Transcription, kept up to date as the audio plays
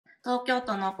東京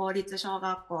都の公立小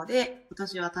学校で、今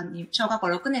年は小学校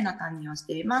6年の担任をし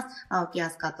ています。青木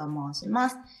康香と申しま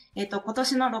す。今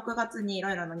年の6月に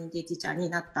ロイロの認定ティーチャー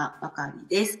になったばかり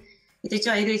です。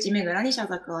一応 L1 目黒に所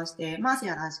属をしています。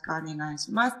よろしくお願い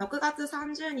します。6月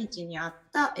30日にあっ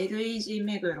た L1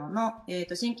 目黒の、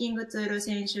シンキングツール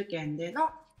選手権での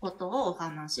ことをお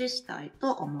話ししたい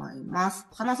と思います。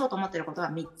話そうと思っていることは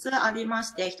3つありま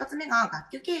して、1つ目が学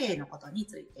級経営のことに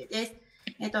ついてです。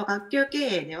学級経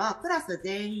営ではクラス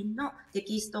全員のテ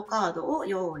キストカードを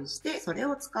用意してそれ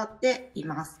を使ってい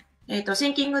ます。シ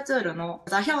ンキングツールの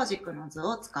座標軸の図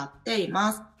を使ってい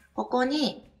ます。ここ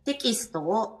にテキスト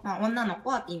を、女の子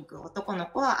はピンク、男の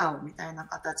子は青みたいな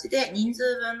形で人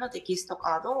数分のテキスト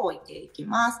カードを置いていき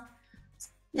ます。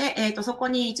で、そこ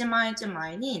に一枚一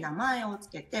枚に名前をつ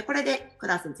けて、これでク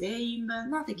ラス全員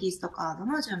分のテキストカード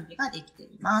の準備ができて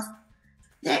います。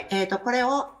で、これ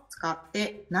を使っ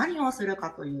て何をする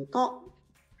かというと、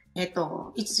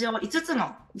一応5つ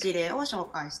の事例を紹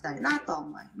介したいなと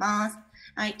思います。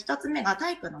はい、1つ目が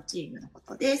体育のチームのこ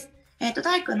とです。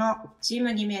体育のチー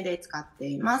ム決めで使って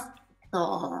います。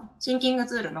シンキング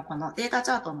ツールのこのデータチ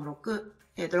ャートの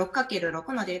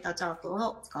6×6 のデータチャート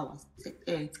を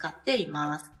使ってい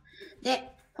ます。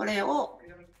で、これを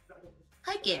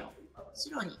背景を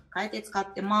白に変えて使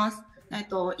ってます。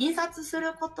印刷す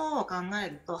ることを考え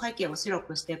ると背景を白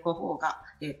くしていく方が、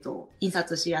印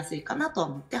刷しやすいかなと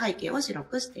思って背景を白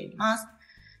くしています。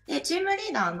で、チームリ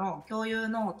ーダーの共有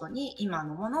ノートに今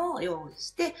のものを用意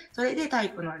して、それでタイ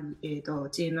プの、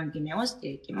チーム決めをして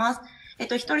いきます。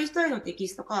一人一人のテキ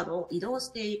ストカードを移動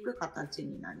していく形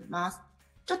になります。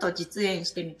ちょっと実演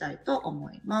してみたいと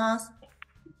思います。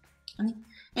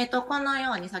この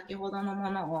ように先ほどのも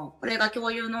のを、これが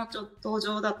共有の登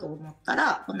場だと思った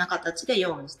ら、こんな形で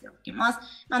用意しておきます。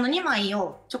2枚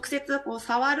を直接こう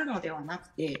触るのではなく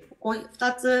て、こう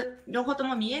2つ、両方と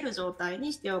も見える状態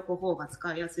にしておく方が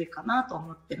使いやすいかなと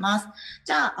思ってます。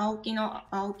じゃあ、青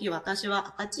木、私は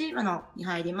赤チームのに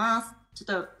入ります。ち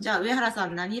ょっと、じゃあ、上原さ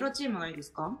ん何色チームがいいで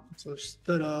すか？そし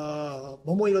たら、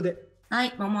桃色で。は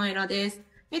い、桃色です。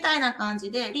みたいな感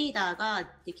じで、リーダーが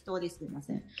適当ですいま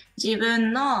せん。自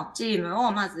分のチーム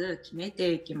をまず決め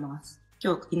ていきます。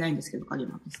今日いないんですけど、影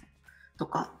巻さん。と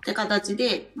か、って形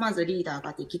で、まずリーダー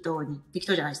が適当じ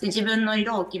ゃないですね。自分の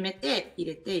色を決めて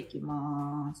入れていき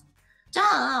ます。じゃ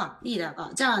あ、リーダー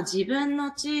が、じゃあ自分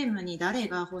のチームに誰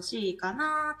が欲しいか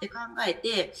なって考え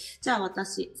て、じゃあ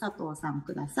私、佐藤さん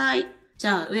ください。じ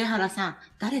ゃあ、上原さん、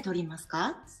誰取ります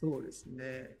か？そうです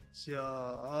ね。じゃ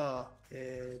あ、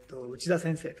内田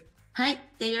先生。はい。っ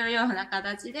ていうような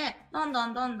形で、どんど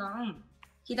ん、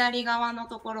左側の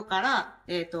ところから、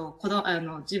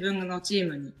自分のチー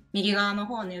ムに、右側の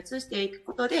方に移していく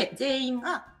ことで、全員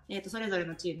が、それぞれ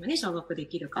のチームに所属で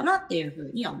きるかなっていうふ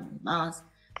うに思います。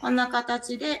こんな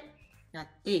形でやっ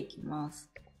ていきます。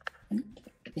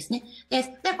ですね。で、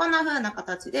こんな風な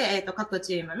形で、各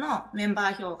チームのメン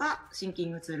バー表がシンキ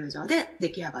ングツール上で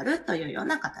出来上がるというよう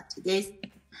な形です。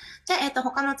じゃあ、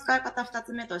他の使い方2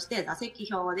つ目として座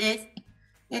席表で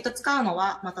す。使うの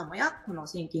は、またもや、この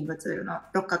シンキングツールの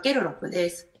 6×6 で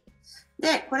す。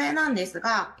で、これなんです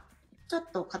が、ちょっ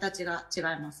と形が違い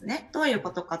ますね。どういうこ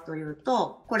とかという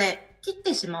と、これ、切っ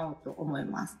てしまおうと思い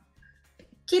ます。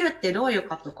切るってどういう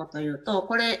ことかというと、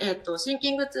これ、シン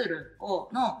キングツール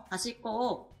の端っこ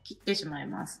を切ってしまい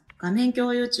ます。画面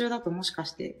共有中だともしか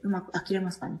してうまく、切れま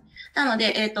すかね。なの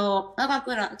で、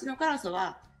うちのクラス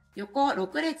は横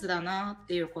6列だなっ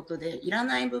ていうことで、いら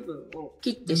ない部分を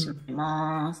切ってしまい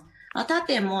ます。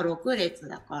縦も6列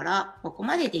だから、ここ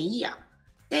まででいいや。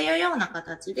っていうような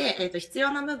形で、必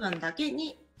要な部分だけ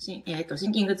にシン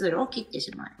キングツールを切って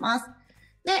しまいます。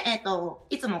で、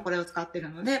いつもこれを使っている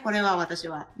ので、これは私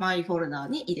はマイフォルダー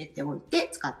に入れておいて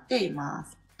使っていま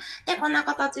す。で、こんな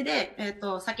形で、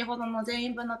先ほどの全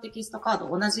員分のテキストカード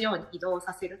を同じように移動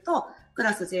させると、ク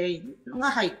ラス全員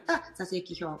が入った座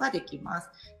席表ができます。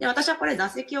で、私はこれ座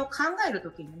席を考える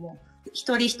ときにも、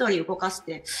一人一人動かし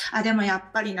て、でもや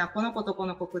っぱりな、この子とこ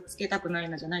の子くっつけたくない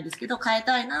なじゃないですけど、変え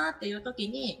たいなっていうとき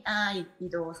に、移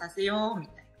動させよう、み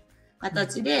たいな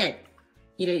形で、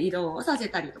移動をさせ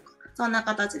たりとか、そんな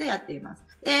形でやっています。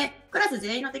で、クラス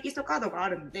全員のテキストカードがあ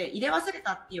るので、入れ忘れ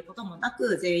たっていうこともな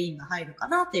く全員が入るか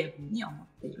なっていうふうに思っ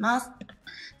ています。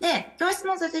で、教室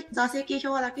の座席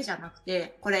表だけじゃなく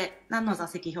て、これ何の座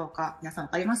席表か皆さんわ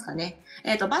かりますかね？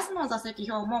バスの座席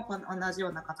表も同じよ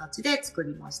うな形で作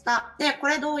りました。で、こ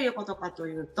れどういうことかと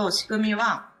いうと、仕組み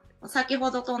は、先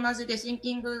ほどと同じでシン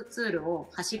キングツールを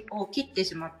端っこを切って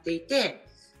しまっていて、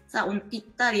ぴっ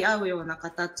たり合うような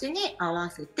形に合わ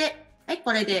せて、はい、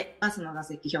これでバスの座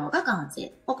席表が完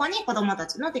成。ここに子供た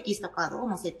ちのテキストカードを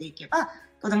載せていけば、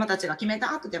子供たちが決め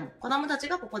た後でも、子供たち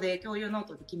がここで共有ノー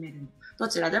トで決めるの、ど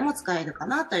ちらでも使えるか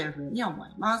なというふうに思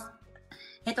います。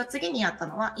次にやった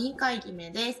のは委員会決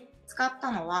めです。使っ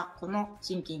たのはこの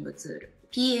シンキングツール、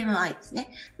PMI です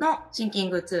ね、のシンキン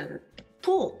グツール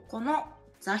と、この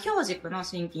座標軸の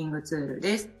シンキングツール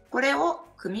です。これを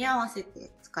組み合わせ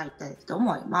て使いたいと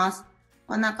思います。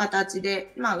こんな形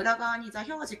で、裏側に、座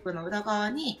標軸の裏側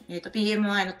に、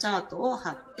PMI のチャートを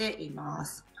貼っていま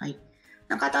す。はい。こん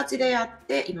な形でやっ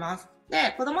ています。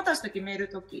で、子供たちと決める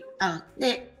とき、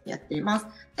で、やっています。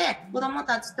で、子供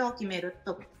たちと決める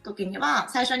ときには、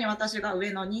最初に私が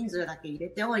上の人数だけ入れ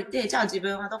ておいて、じゃあ自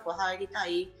分はどこ入りた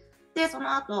い？で、そ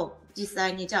の後、実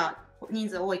際にじゃあ、人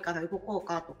数多いから動こう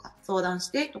かとか、相談し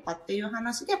てとかっていう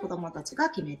話で子供たちが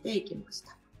決めていきまし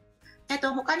た。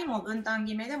他にも分担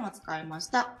決めでも使いまし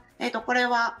た。これ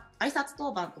は挨拶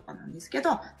当番とかなんですけ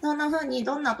ど、そんな風に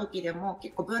どんな時でも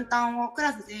結構分担をク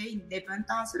ラス全員で分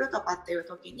担するとかっていう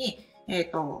時に、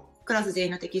クラス全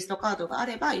員のテキストカードがあ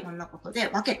ればいろんなことで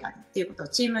分けたりっていうことを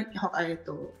チーム、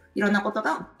いろんなこと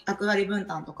が役割分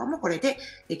担とかもこれで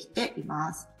できてい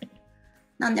ます。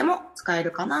何でも使え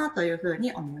るかなという風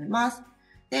に思います。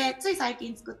で、つい最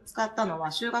近使ったの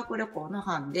は修学旅行の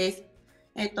班です。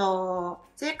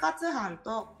生活班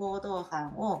と行動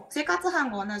班を、生活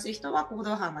班が同じ人は行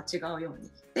動班が違うように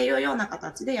っていうような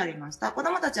形でやりました。子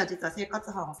供たちは実は生活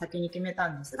班を先に決めた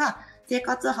んですが、生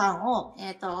活班を、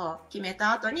決め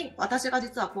た後に、私が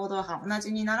実は行動班同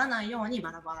じにならないように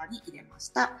バラバラに入れまし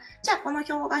た。じゃあこの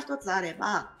表が一つあれ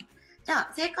ば、じゃ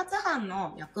あ生活班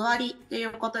の役割ってい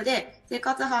うことで、生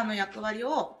活班の役割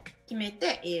を決め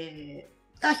て、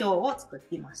た表を作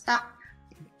りました。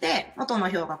で、元の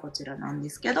表がこちらなんで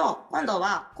すけど、今度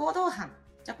は行動班。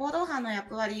じゃあ行動班の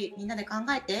役割みんなで考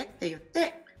えてって言っ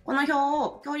て、この表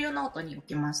を共有ノートに置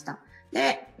きました。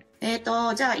で、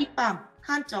じゃあ一班、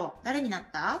班長、誰になっ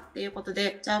たっていうこと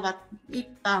で、じゃあ一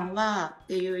班はっ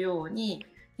ていうように、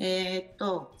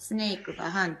スネーク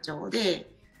が班長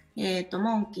で、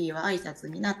モンキーは挨拶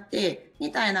になって、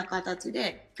みたいな形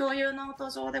で、共有ノー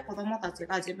ト上で子供たち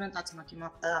が自分たちの決ま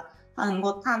った班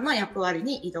の役割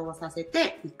に移動させ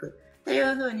ていくってい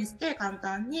う風にして簡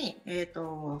単に、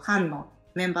班の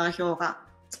メンバー表が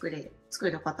作る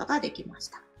ことができまし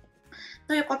た。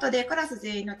ということで、クラス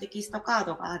全員のテキストカー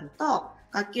ドがあると、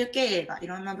学級経営がい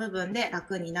ろんな部分で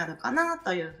楽になるかな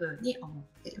という風に思っ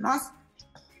ています。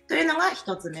というのが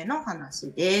一つ目の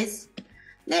話です。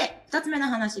で、二つ目の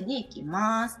話に行き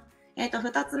ます。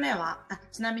二つ目は、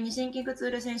ちなみにシンキングツ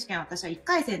ール選手権は私は1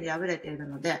回戦で敗れている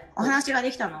ので、お話が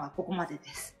できたのはここまで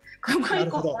です。ここ以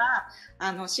降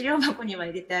は、資料箱には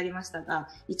入れてありましたが、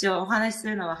一応お話しす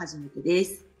るのは初めてで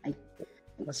す。はい。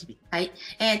楽しみ。はい。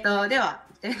では、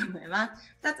いきたいと思いま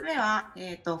す。二つ目は、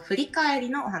振り返り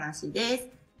のお話です。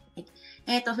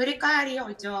振り返りを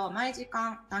一応毎時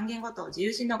間単元ごと自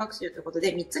由進路学習ということ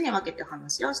で3つに分けて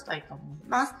話をしたいと思い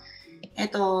ます。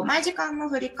毎時間の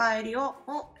振り返りを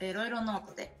ロイロノー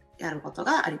トでやること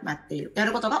が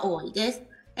多いです。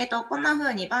こんな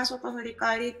風に板書と振り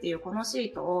返りっていうこのシ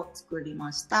ートを作り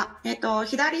ました。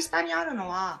左下にあるの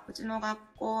は、うちの学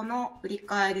校の振り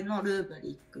返りのルーブ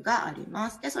リックがあり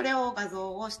ます。で、それを画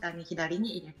像を左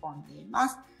に入れ込んでいま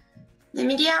す。で、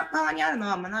右側にあるの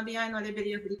は学び合いのレベ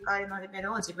ルや振り返りのレベ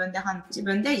ルを自分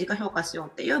で自己評価しようっ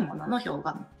ていうものの表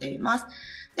が載っています。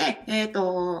で、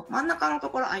真ん中のと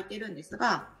ころ空いてるんです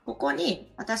が、ここ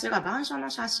に私が板書の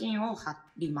写真を貼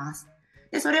ります。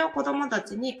で、それを子供た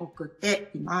ちに送って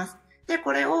います。で、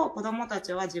これを子供た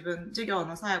ちは授業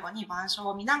の最後に板書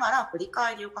を見ながら振り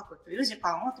返りを書くという時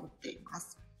間をとっていま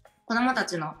す。子供た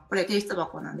ちの、これ提出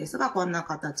箱なんですが、こんな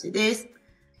形です。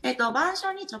板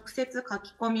書に直接書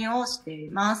き込みをして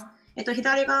います。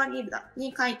左側に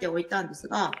書いておいたんです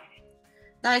が、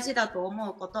大事だと思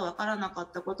うこと、わからなか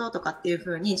ったこととかっていう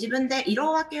風に自分で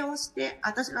色分けをして、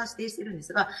私が指定してるんで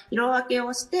すが、色分け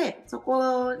をして、そ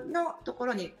このとこ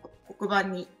ろに、黒板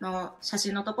の写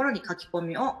真のところに書き込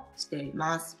みをしてい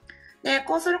ます。で、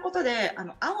こうすることで、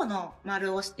青の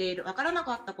丸をしている、わからな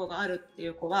かった子があるってい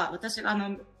う子は、私が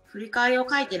振り返りを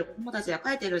書いている、子供たちが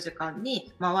書いている時間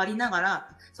に回りながら、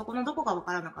そこのどこがわ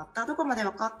からなかった、どこまで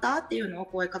わかったっていうのを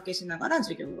声かけしながら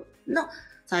授業の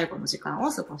最後の時間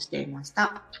を過ごしていまし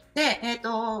た。で、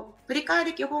振り返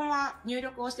り基本は入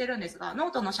力をしてるんですが、ノ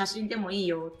ートの写真でもいい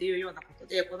よっていうようなこと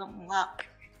で、子供が、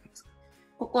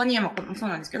ここにもそう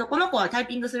なんですけど、この子はタイ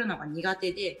ピングするのが苦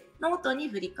手で、ノートに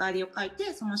振り返りを書い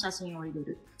て、その写真を入れ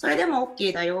る。それでも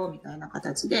OK だよ、みたいな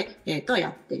形で、や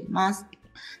っています。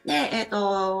で、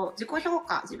自己評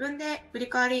価、自分で振り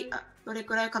返り、どれ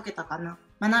くらい書けたかな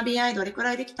学び合いどれく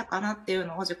らいできたかなっていう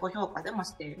のを自己評価でも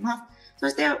しています。そ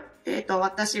して、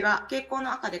私が傾向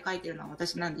の赤で書いているのは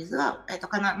私なんですが、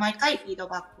毎回フィード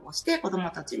バックをして子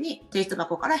供たちに提出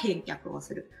箱から返却を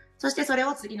する。そしてそれ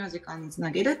を次の時間につ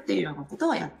なげるっていうようなこと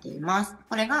をやっています。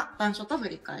これが板書と振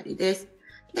り返りです。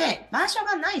で、板書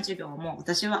がない授業も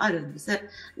私はあるんです。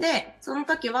で、その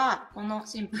時はこの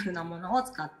シンプルなものを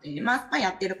使っています。や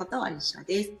っていることは一緒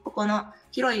です。ここの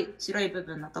広い白い部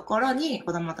分のところに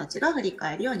子供たちが振り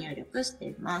返りを入力して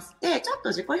います。で、ちょっと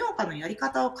自己評価のやり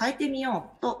方を変えてみ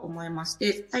ようと思いまし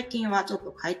て、最近はちょっ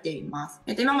と変えています。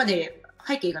今まで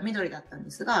背景が緑だったん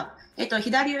ですが、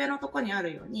左上のところにあ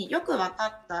るように、よくわか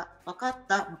った、わか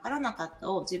らなかった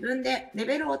を自分でレ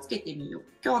ベルをつけてみよう。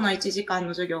今日の1時間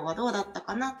の授業はどうだった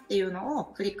かなっていうの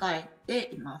を振り返って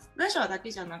います。文章だ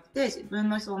けじゃなくて、自分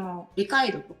のその理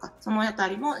解度とか、そのあた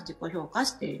りも自己評価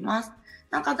しています。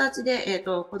な形で、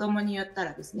子供に言った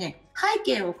らですね、背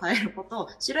景を変えること、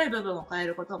白い部分を変え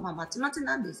ること、まちまち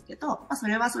なんですけど、そ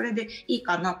れはそれでいい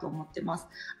かなと思ってます。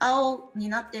青に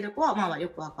なっている子は、よ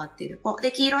くわかっている子。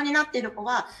で、黄色になっている子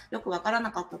は、よくわから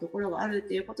なかったところがあるっ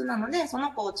ていうことなので、そ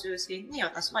の子を中心に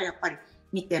私はやっぱり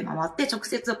見て回って直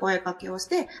接声かけをし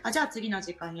て、じゃあ次の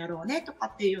時間やろうねとか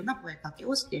っていうような声かけ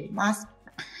をしています。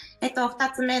二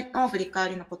つ目の振り返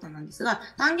りのことなんですが、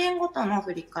単元ごとの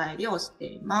振り返りをして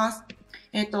います。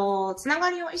つなが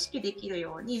りを意識できる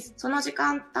ように、その時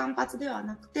間単発では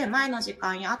なくて、前の時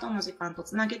間や後の時間と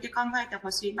つなげて考えてほ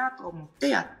しいなと思って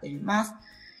やっています。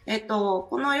こ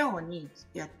のように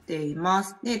やっていま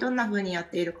す。で、どんな風にやっ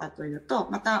ているかというと、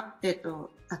また、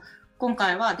今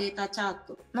回はデータチャー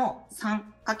トの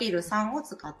 3×3 を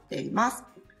使っています。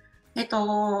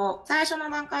最初の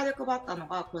段階で配ったの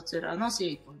がこちらの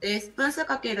シートです。分数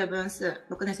かける分数、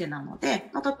6年生なの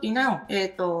で、の時の、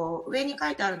上に書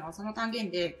いてあるのはその単元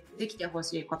でできてほ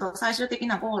しいこと、最終的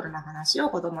なゴールの話を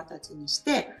子供たちにし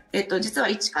て、実は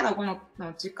1から5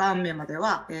の時間目まで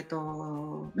は、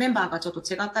メンバーがちょっと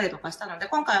違ったりとかしたので、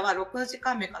今回は6時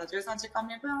間目から13時間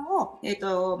目分を、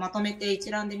まとめて一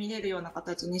覧で見れるような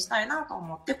形にしたいなと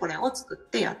思って、これを作っ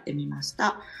てやってみまし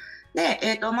た。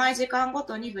で、毎時間ご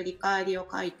とに振り返りを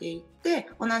書いていって、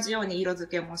同じように色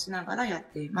付けもしながらやっ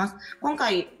ています。今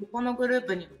回、このグルー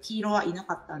プに黄色はいな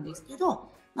かったんですけ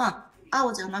ど、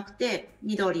青じゃなくて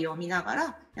緑を見なが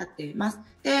らやっています。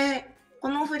で、こ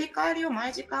の振り返りを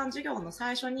毎時間授業の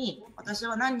最初に私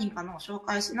は何人かのを紹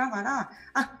介しながら、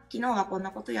昨日はこん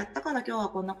なことやったから今日は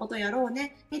こんなことやろう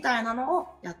ね、みたいなのを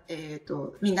やって、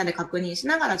みんなで確認し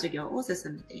ながら授業を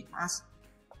進めています。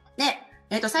で、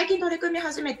最近取り組み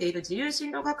始めている自由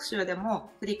進路学習で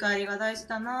も振り返りが大事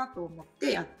だなと思っ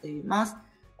てやっています。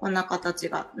こんな形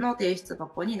の提出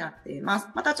箱になっています。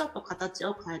またちょっと形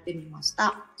を変えてみまし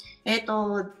た。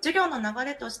授業の流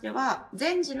れとしては、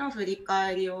前時の振り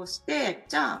返りをして、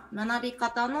じゃあ学び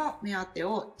方の目当て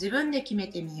を自分で決め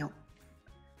てみよ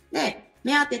う。で、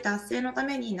目当て達成のた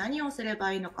めに何をすれ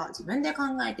ばいいのか自分で考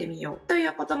えてみようとい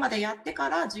うことまでやってか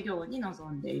ら授業に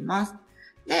臨んでいます。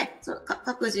で、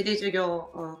各自で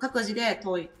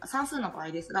算数の場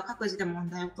合ですが、各自で問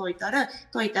題を解い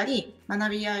たり、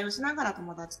学び合いをしながら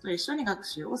友達と一緒に学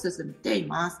習を進めてい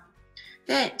ます。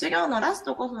で、授業のラス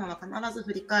ト5分は必ず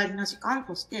振り返りの時間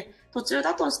として、途中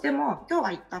だとしても、今日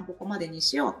は一旦ここまでに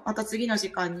しよう。また次の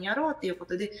時間にやろうというこ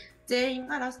とで、全員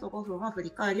がラスト5分は振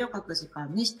り返りを書く時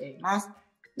間にしています。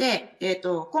で、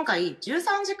今回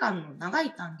13時間の長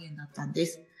い単元だったんで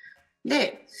す。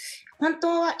で、本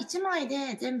当は1枚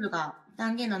で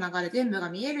単元の流れ全部が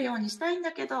見えるようにしたいん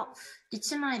だけど、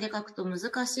1枚で書くと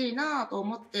難しいなと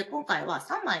思って、今回は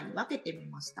3枚に分けてみ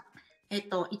ました。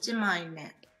1枚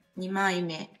目、2枚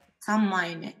目、3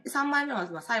枚目。3枚目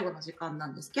は最後の時間な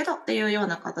んですけど、っていうよう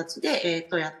な形で、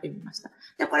やってみました。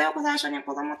で、これを最初に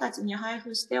子供たちに配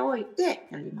布しておいて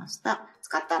やりました。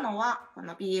使ったのは、こ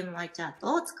の BMI チャー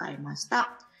トを使いまし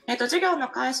た。授業の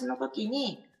開始の時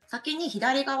に、先に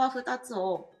左側2つ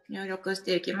を入力し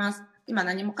ていきます。今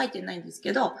何も書いてないんです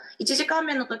けど、1時間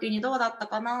目の時にどうだった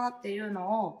かなっていう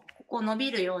のを、ここ伸び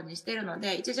るようにしているの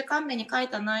で、1時間目に書い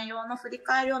た内容の振り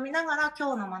返りを見ながら、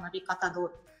今日の学び方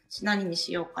何に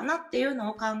しようかなっていうの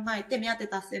を考えて、目当て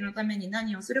達成のために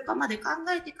何をするかまで考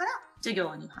えてから授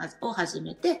業を始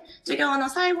めて、授業の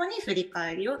最後に振り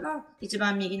返りの一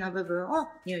番右の部分を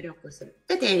入力する。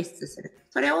で、提出する。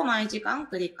それを毎時間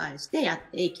繰り返してや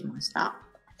っていきました。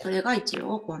それが一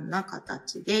応こんな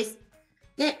形です。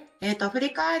で、振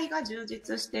り返りが充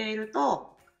実している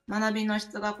と、学びの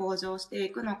質が向上して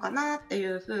いくのかなってい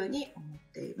うふうに思っ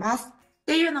ています。っ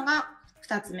ていうのが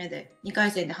2つ目で、2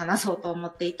回戦で話そうと思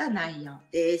っていた内容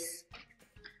です。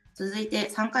続いて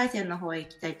3回戦の方へ行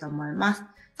きたいと思います。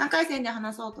3回戦で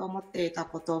話そうと思っていた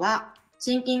ことは、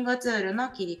シンキングツールの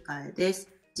切り替えです。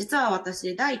実は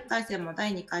私、第1回戦も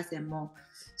第2回戦も、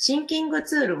シンキング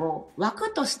ツールを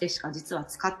枠としてしか実は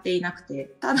使っていなく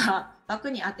て、ただ枠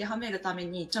に当てはめるため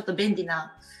にちょっと便利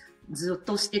な図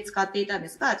として使っていたんで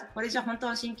すが、これじゃ本当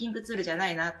はシンキングツールじゃな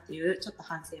いなっていうちょっと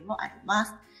反省もありま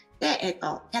す。で、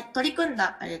今回取り組ん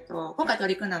だ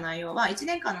内容は1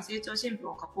年間の成長新聞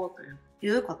を書こうとい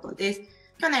うことです。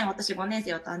去年私5年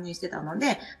生を担任してたの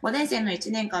で、5年生の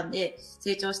1年間で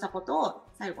成長したことを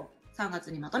最後3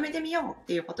月にまとめてみようっ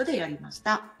ていうことでやりまし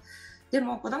た。で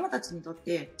も子供たちにとっ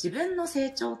て自分の成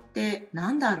長って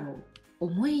何だろう、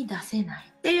思い出せな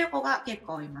いっていう子が結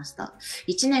構いました。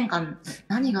1年間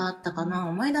何があったかな、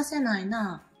思い出せない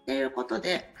なっていうこと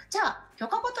で、じゃあ教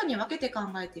科ごとに分けて考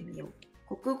えてみよ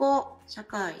う。国語、社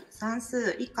会、算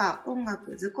数、理科、音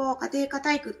楽、図工、家庭科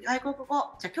体育、外国語、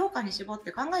じゃあ教科に絞っ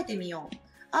て考えてみよう。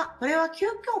あ、これは9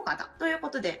教科だというこ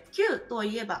とで、9と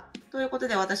いえばということ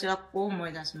で私はここを思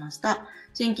い出しました。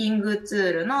シンキングツ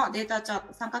ールのデータチャー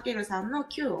ト 3×3 の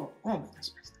9を思い出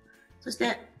しました。そし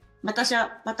て私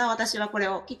はこれ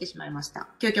を切ってしまいました。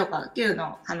9教科、9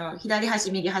の左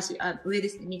端、右端、上で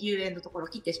すね、右上のところを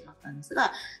切ってしまったんです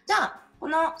が、じゃあこ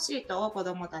のシートを子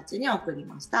供たちに送り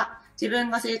ました。自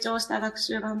分が成長した学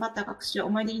習、頑張った学習、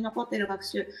思い出に残っている学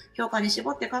習、教科に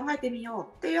絞って考えてみ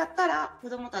ようってやったら、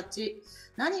子供たち、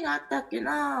何があったっけ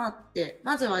なーって、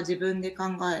まずは自分で考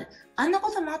え、あんなこ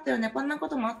ともあったよね、こんなこ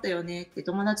ともあったよねって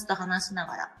友達と話しな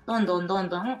がら、どんどん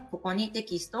ここにテ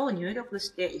キストを入力し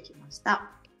ていきまし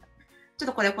た。ちょっ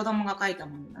とこれ子供が書いた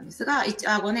ものなんですが、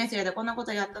5年生でこんなこ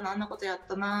とやったな、あんなことやっ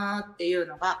たなーっていう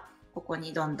のが、ここ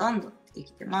にどんどん出て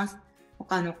きてます。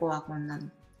他の子はこんなの。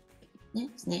で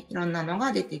すね。いろんなの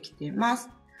が出てきてます。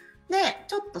で、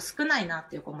ちょっと少ないなっ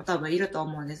ていう子も多分いると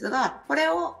思うんですが、これ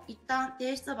を一旦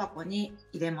提出箱に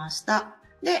入れました。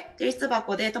で、提出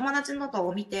箱で友達のこと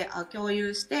を見て、共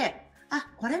有して、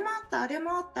これもあった、あれ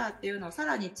もあったっていうのをさ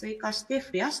らに追加して増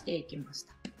やしていきまし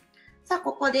た。さあ、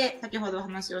ここで先ほどお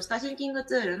話をしたシンキング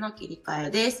ツールの切り替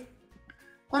えです。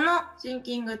このシン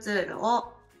キングツール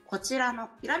をこちらの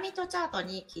ピラミッドチャート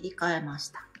に切り替えまし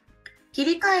た。切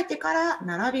り替えてから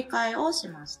並び替えをし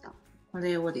ました。こ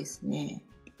れをですね、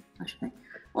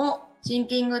シン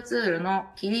キングツールの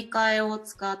切り替えを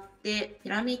使ってピ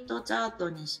ラミッドチャート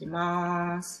にし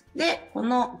ます。で、こ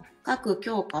の各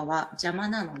教科は邪魔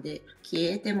なので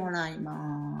消えてもらい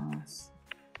ます。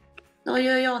と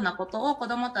いうようなことを子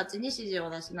どもたちに指示を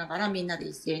出しながらみんなで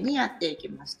一斉にやっていき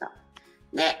ました。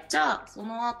で、じゃあそ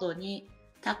の後に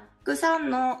たくさん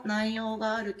の内容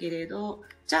があるけれど、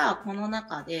じゃあこの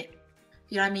中で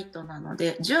ピラミッドなの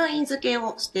で順位付け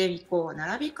をしていこう、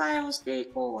並び替えをしてい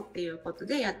こうっていうこと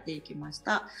でやっていきまし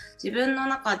た。自分の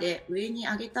中で上に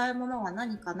上げたいものは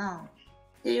何かな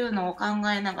っていうのを考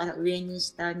えながら上に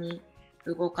下に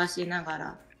動かしなが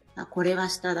ら、これは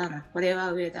下だな、これ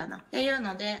は上だなっていう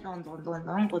のでどんど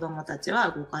ん子供たち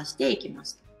は動かしていきま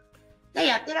した。で、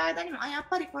やってる間にも、やっ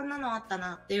ぱりこんなのあった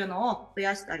なっていうのを増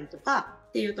やしたりとか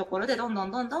っていうところでどんど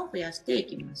ん増やしてい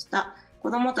きました。子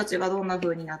供たちがどんな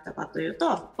風になったかという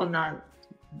と、こんな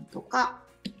とか、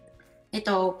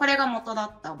これが元だ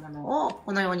ったものを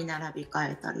このように並び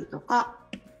替えたりとか、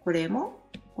これも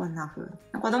こんな風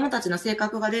に。子供たちの性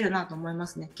格が出るなと思いま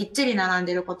すね。きっちり並ん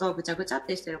でることをぐちゃぐちゃっ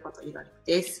てしてること以外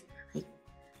です。はい。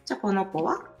じゃあこの子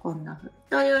はこんな風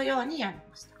というようにやり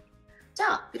ました。じ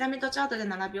ゃあピラミッドチャートで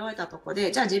並び終えたところ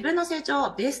で、じゃあ自分の成長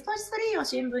をベスト3を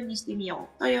新聞にしてみよ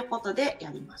うということで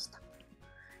やりました。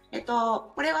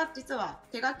これは実は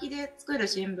手書きで作る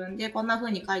新聞でこんな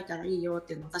風に書いたらいいよっ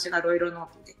ていうのを私がロイロノ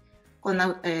ートでこんな、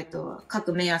書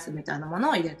く目安みたいなも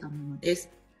のを入れたものです。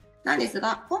なんです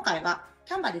が、今回は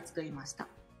キャンバで作りました。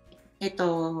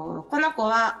この子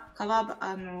は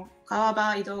川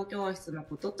場移動教室の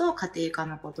ことと家庭科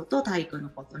のことと体育の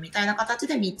ことみたいな形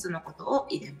で3つのことを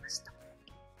入れました。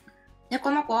で、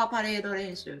この子はパレード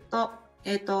練習と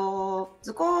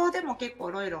図工でも結構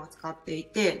ロイロを使ってい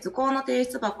て、図工の提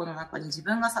出箱の中に自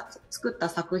分が作った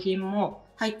作品も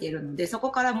入っているので、そこ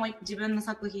からもう自分の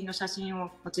作品の写真を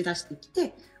持ち出してき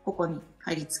て、ここに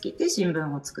貼り付けて新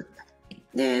聞を作ったり。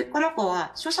で、この子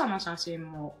は書写の写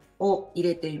真を入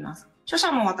れています。書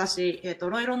写も私、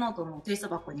ロイロノートの提出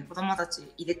箱に子供た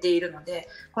ち入れているので、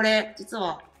これ実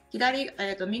は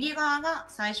右側が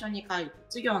最初に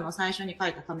授業の最初に書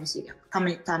いた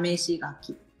試し書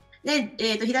き。で、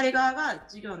左側が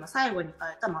授業の最後に書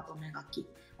いたまとめ書き。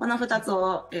この2つ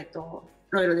を、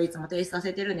ロイロでいつも提出さ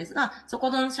せてるんですが、そ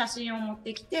この写真を持っ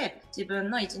てきて、自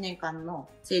分の1年間の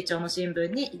成長の新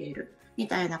聞に入れる、み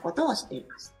たいなことをしてい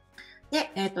ます。で、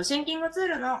シンキングツー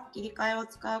ルの切り替えを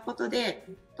使うことで、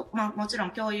もちろ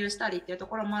ん共有したりっていうと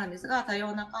ころもあるんですが、多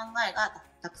様な考えが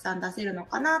たくさん出せるの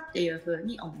かなっていうふう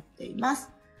に思っていま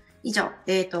す。以上、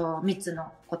3つ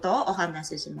のことをお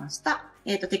話ししました。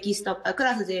テキスト、ク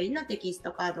ラス全員のテキス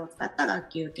トカードを使った学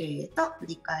級経営と振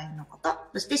り替えのこと、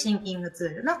そしてシンキングツ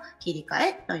ールの切り替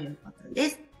えということで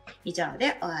す。以上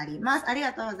で終わります。あり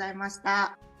がとうございまし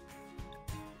た。